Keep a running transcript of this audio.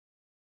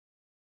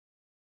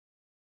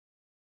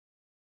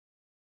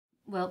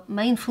Well,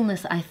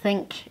 mindfulness, I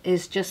think,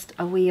 is just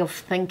a way of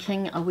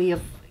thinking, a way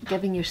of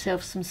giving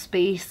yourself some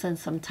space and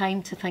some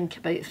time to think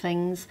about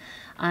things.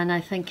 And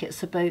I think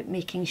it's about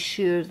making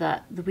sure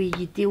that the way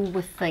you deal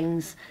with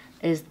things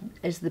is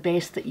the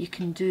best that you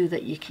can do,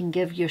 that you can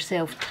give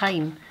yourself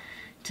time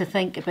to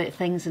think about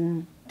things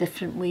in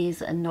different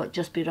ways and not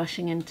just be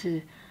rushing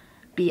into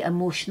be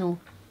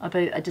emotional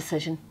about a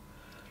decision.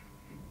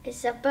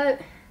 It's about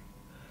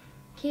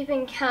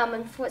keeping calm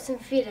in thoughts and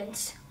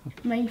feelings.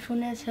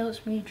 Mindfulness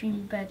helps me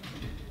dream big.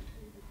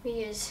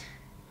 We use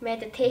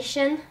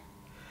meditation,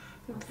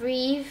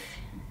 breathe,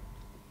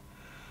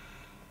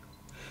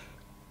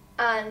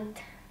 and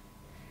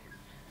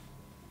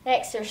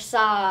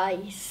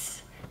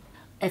exercise.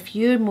 If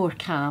you're more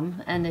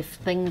calm and if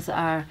things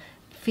are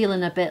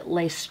feeling a bit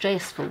less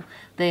stressful,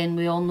 then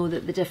we all know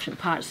that the different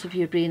parts of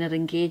your brain are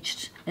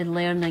engaged in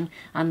learning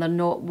and they're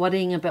not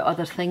worrying about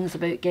other things,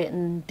 about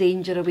getting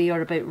danger away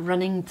or about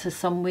running to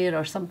somewhere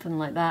or something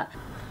like that.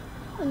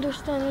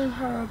 Understanding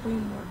how our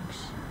brain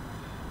works.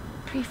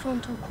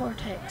 Prefrontal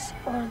cortex,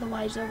 or the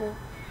wiser goal.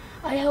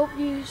 I help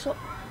you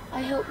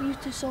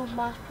to solve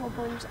math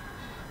problems,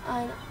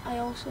 and I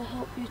also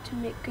help you to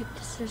make good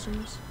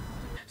decisions.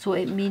 So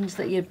it means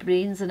that your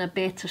brain's in a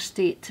better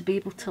state to be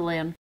able to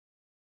learn.